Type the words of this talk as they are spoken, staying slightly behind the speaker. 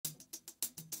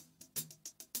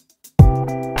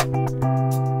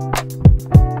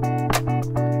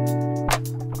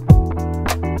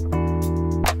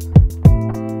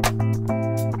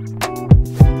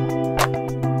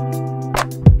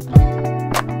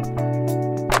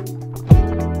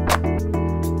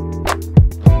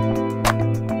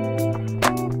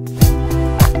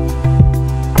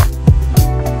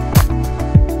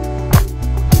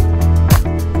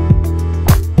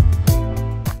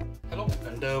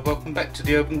Welcome back to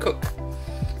the Urban Cook.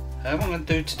 What I'm going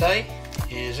to do today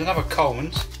is another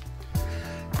Colman's.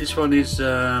 This one is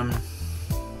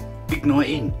Big Night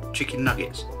In chicken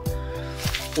nuggets.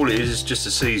 All it is just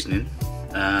a seasoning.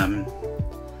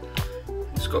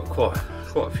 It's got quite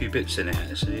a few bits in it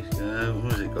actually.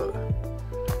 What has it got?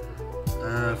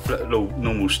 Little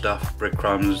normal stuff: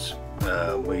 breadcrumbs,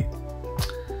 wheat,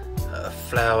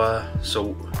 flour,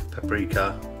 salt,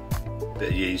 paprika, bit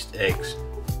of yeast, eggs,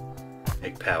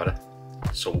 egg powder,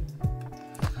 salt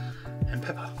and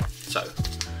pepper. So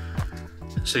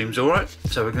it seems alright.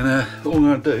 So all I'm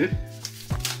gonna do,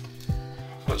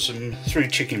 got some 3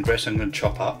 chicken breasts I'm gonna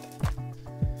chop up.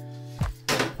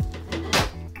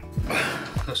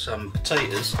 Got some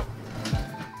potatoes.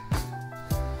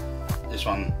 This is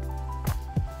one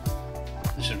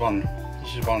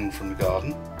from the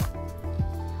garden.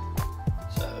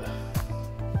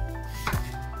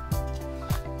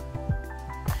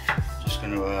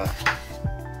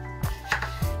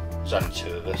 There's only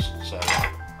 2 of us, so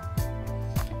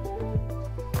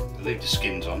I'll leave the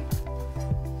skins on.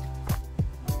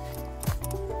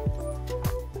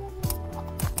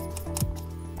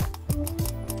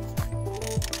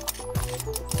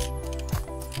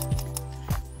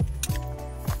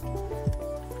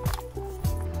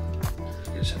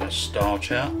 Get some of the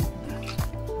starch out.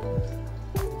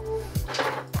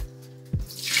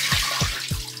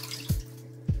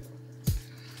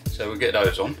 So we'll get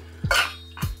those on.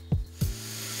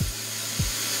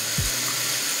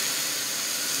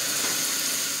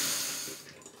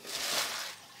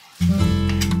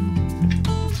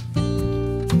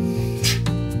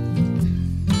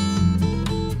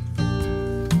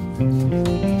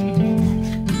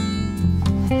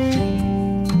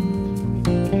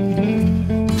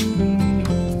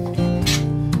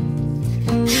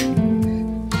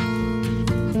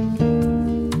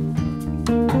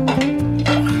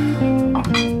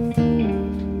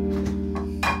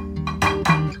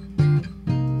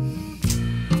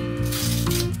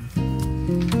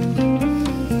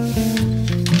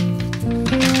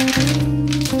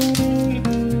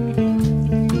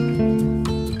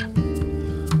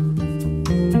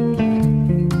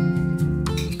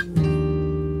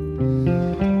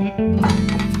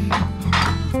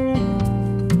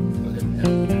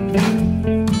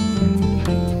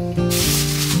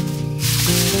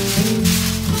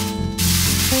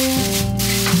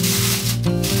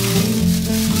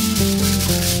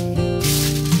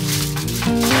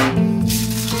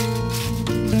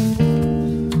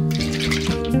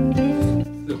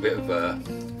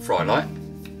 Fry light.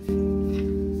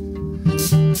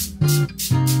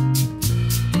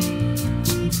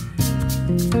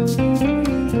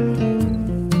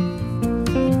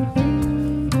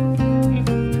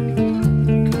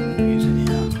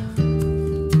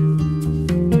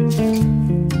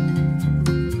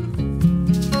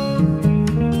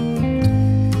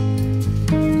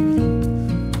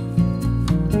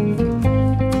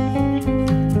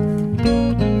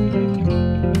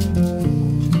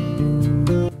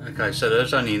 Okay, so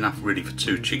there's only enough really for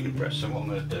 2 chicken breasts, so what I'm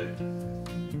going to do, I'm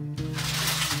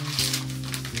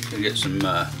going to get some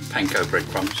panko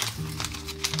breadcrumbs.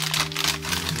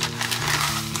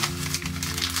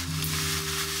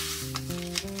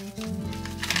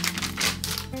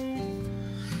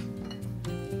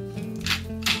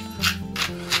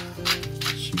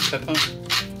 Some pepper.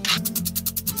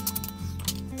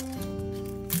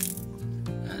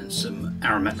 And some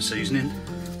Aromat seasoning.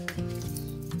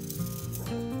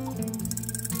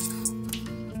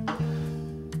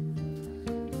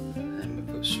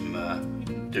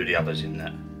 Do the others in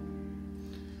there.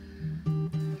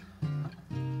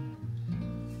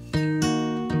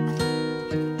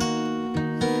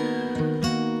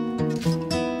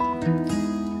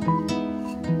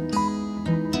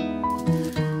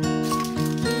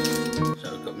 So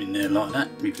I've got them in there like that.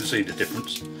 You can see the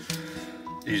difference.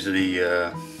 These are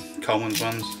the Colman's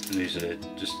ones, and these are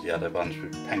just the other ones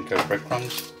with panko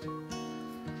breadcrumbs.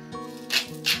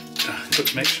 Put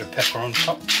some extra pepper on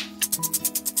top.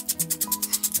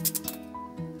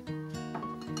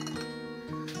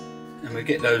 And we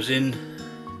get those in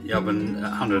the oven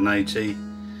at 180,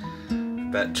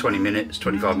 about 20 minutes,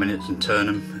 25 minutes, and turn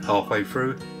them halfway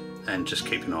through, and just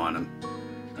keep an eye on them.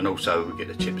 And also we get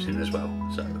the chips in as well,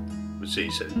 so we'll see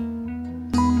you soon.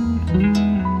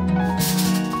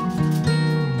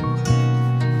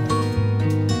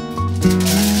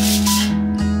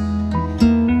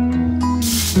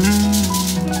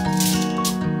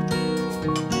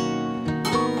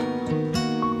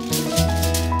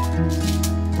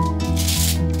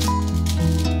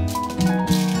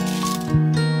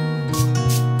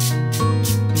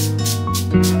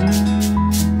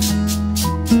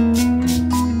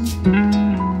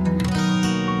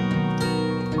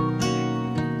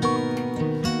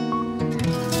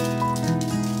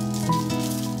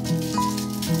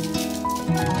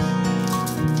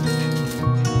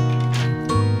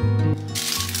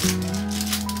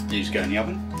 these go in the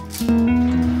oven.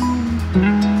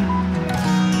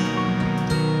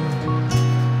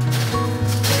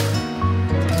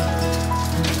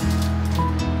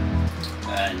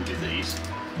 And give these.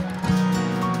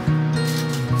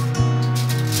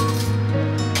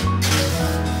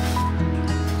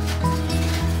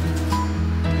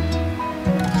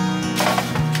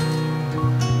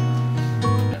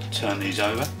 Turn these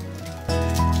over.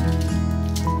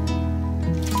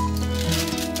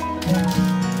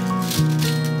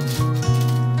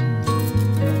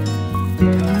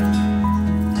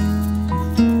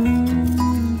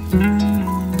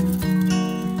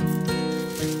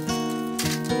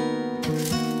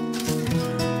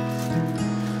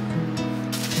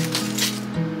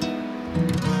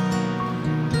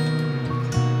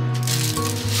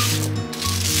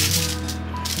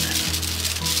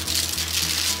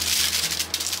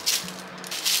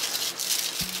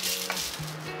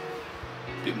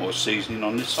 Bit more seasoning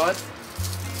on this side,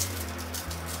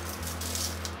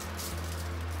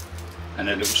 and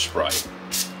a little spray.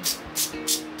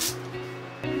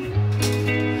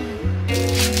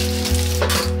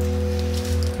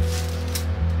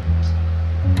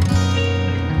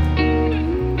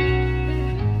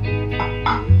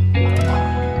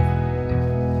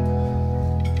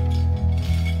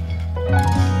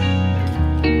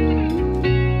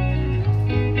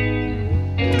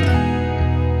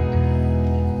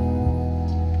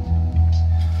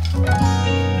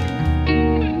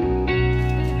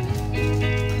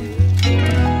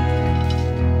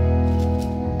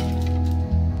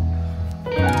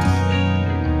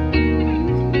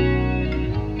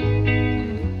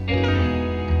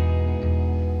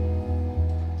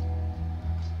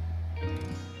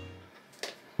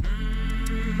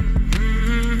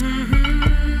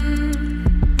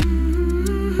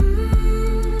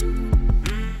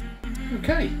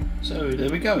 Okay, so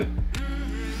there we go.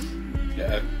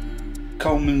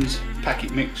 Colman's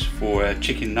packet mix for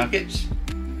chicken nuggets.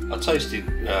 I tasted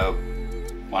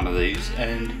one of these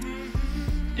and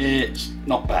it's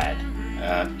not bad.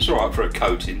 It's alright for a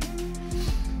coating.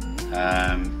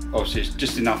 Obviously it's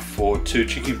just enough for 2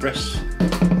 chicken breasts,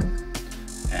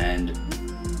 and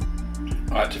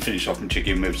I had to finish off my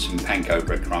chicken with some panko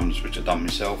breadcrumbs, which I've done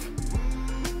myself.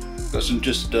 Got some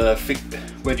just thick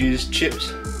wedges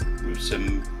chips with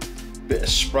some bit of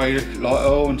spray light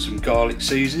oil and some garlic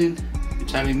seasoning,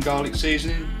 Italian garlic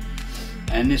seasoning.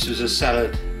 And this was a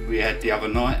salad we had the other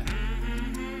night.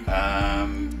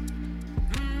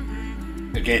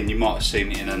 Again, you might have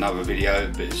seen it in another video,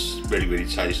 but it's really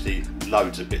tasty.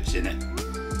 Loads of bits in it,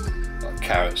 like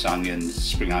carrots, onions,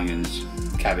 spring onions,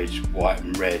 cabbage, white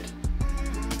and red.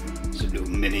 Some little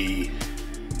mini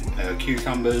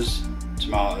cucumbers,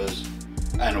 tomatoes,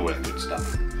 and all that good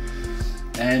stuff.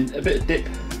 And a bit of dip,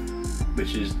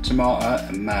 which is tomato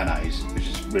and mayonnaise, which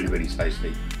is really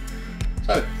tasty.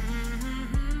 So,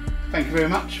 thank you very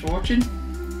much for watching,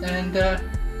 and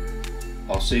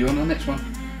I'll see you on the next one.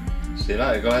 See you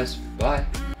later, guys. Bye.